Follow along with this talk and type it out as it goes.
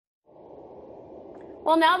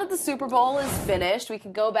Well, now that the Super Bowl is finished, we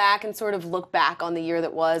can go back and sort of look back on the year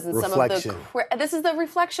that was and Reflection. some of the. This is the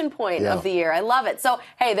reflection point of the year. I love it. So,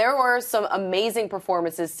 hey, there were some amazing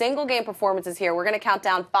performances, single game performances here. We're going to count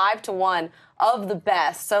down 5 to 1 of the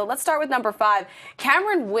best. So let's start with number 5.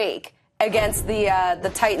 Cameron Wake against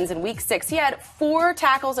the Titans in Week 6. He had 4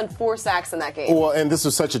 tackles and 4 sacks in that game. Well, and this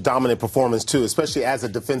was such a dominant performance, too, especially as a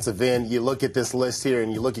defensive end. You look at this list here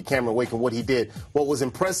and you look at Cameron Wake and what he did. What was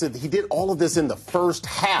impressive, he did all of this in the first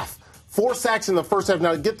half. 4 sacks in the first half.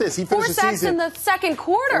 Now, get this. He finished the season. 4 sacks in the second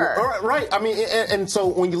quarter. Right. I mean, and so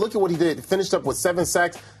when you look at what he did, finished up with 7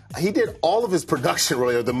 sacks. He did all of his production,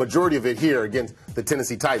 really, or the majority of it here against the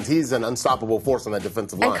Tennessee Titans. He's an unstoppable force on that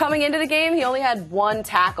defensive line. And coming into the game, he only had 1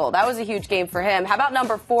 tackle. That was a huge game for him. How about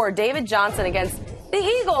number 4, David Johnson against the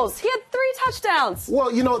Eagles? He had 3 touchdowns.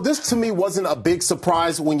 Well, you know, this to me wasn't a big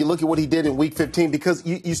surprise when you look at what he did in Week 15 because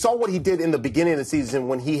you saw what he did in the beginning of the season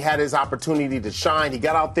when he had his opportunity to shine. He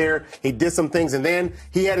got out there, he did some things, and then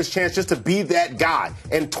he had his chance just to be that guy.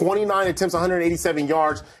 And 29 attempts, 187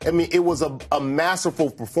 yards. I mean, it was a masterful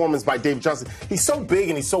performance by David Johnson. He's so big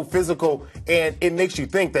and he's so physical, and it makes you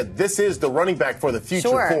think that this is the running back for the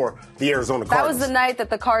future for the Arizona Cardinals. That was the night that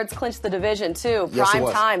the Cards clinched the division, too.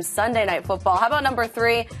 Prime time, Sunday Night Football. How about number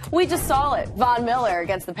 3? We just saw it. Von Miller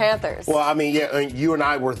against the Panthers. Well, I mean, yeah, you and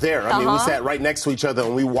I were there. I mean, we sat right next to each other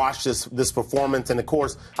and we watched this performance. And, of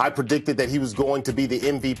course, I predicted that he was going to be the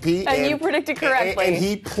MVP. And you predicted correctly. And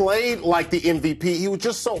he played like the MVP. He was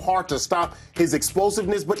just so hard to stop, his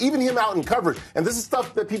explosiveness, but even him out in coverage. And this is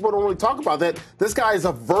stuff that people don't really talk about, that this guy is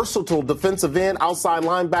a versatile defensive end, outside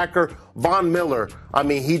linebacker. Von Miller, I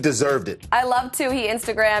mean, he deserved it. I love, too, he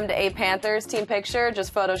Instagrammed a Panthers team picture,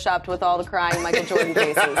 just photoshopped with all the crying Michael Jordan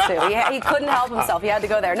faces, too. He couldn't help himself. He had to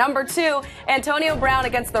go there. Number 2, Antonio Brown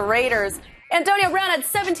against the Raiders. Antonio Brown had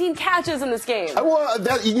 17 catches in this game. Well,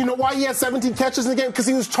 you know why he had 17 catches in the game? Because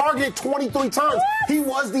he was targeted 23 times. What? He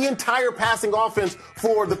was the entire passing offense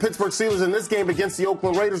for the Pittsburgh Steelers in this game against the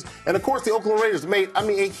Oakland Raiders. And, of course, the Oakland Raiders made,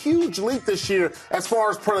 a huge leap this year as far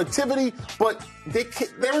as productivity, but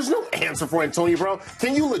there is no answer for Antonio Brown.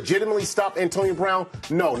 Can you legitimately stop Antonio Brown?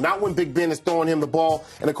 No, not when Big Ben is throwing him the ball.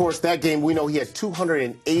 And, of course, that game, we know he had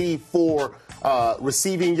 284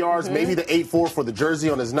 receiving yards, maybe the 8-4 for the jersey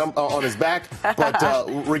on his back. But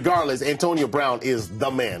regardless, Antonio Brown is the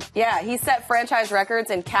man. Yeah, he set franchise records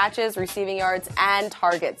in catches, receiving yards, and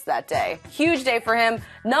targets that day. Huge day for him.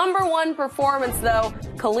 Number 1 performance, though,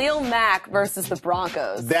 Khalil Mack versus the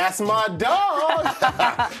Broncos. That's my dog.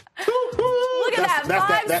 Look at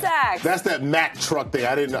that, 5 sacks. That's that Mack truck there.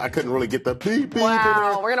 I couldn't really get the beep beep.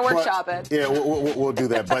 Wow, we're going to workshop it. Yeah, we'll do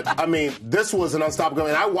that. But, I mean, this was an unstoppable game.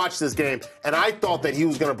 And I watched this game, and I thought that he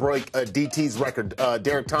was going to break DT's record,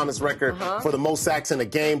 Derek Thomas' record for the most sacks in a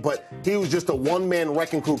game. But he was just a one-man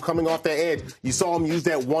wrecking crew coming off that edge. You saw him use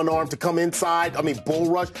that one arm to come inside. Bull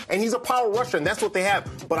rush. And he's a power rusher, and that's what they have.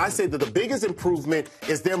 But I say that the biggest improvement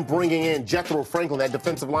is them bringing in Jethro Franklin, that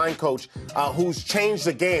defensive line coach, who's changed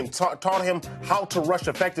the game, taught him how to rush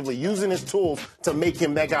effectively, using his tools to make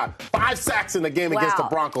him that guy. 5 sacks in the game against the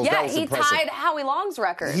Broncos. Yeah, that was impressive. He tied Howie Long's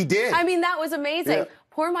record. He did. That was amazing. Yeah.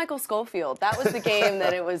 Poor Michael Schofield. That was the game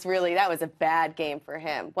that was a bad game for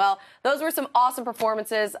him. Well, those were some awesome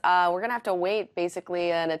performances. We're going to have to wait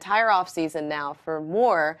basically an entire offseason now for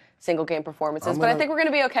more single game performances. But I think we're going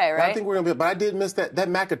to be okay, right? I think we're going to be. But I did miss that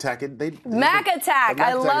Mac attack. Mac attack.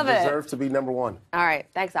 I love it. Deserves to be number 1. All right.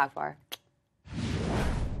 Thanks, Akbar.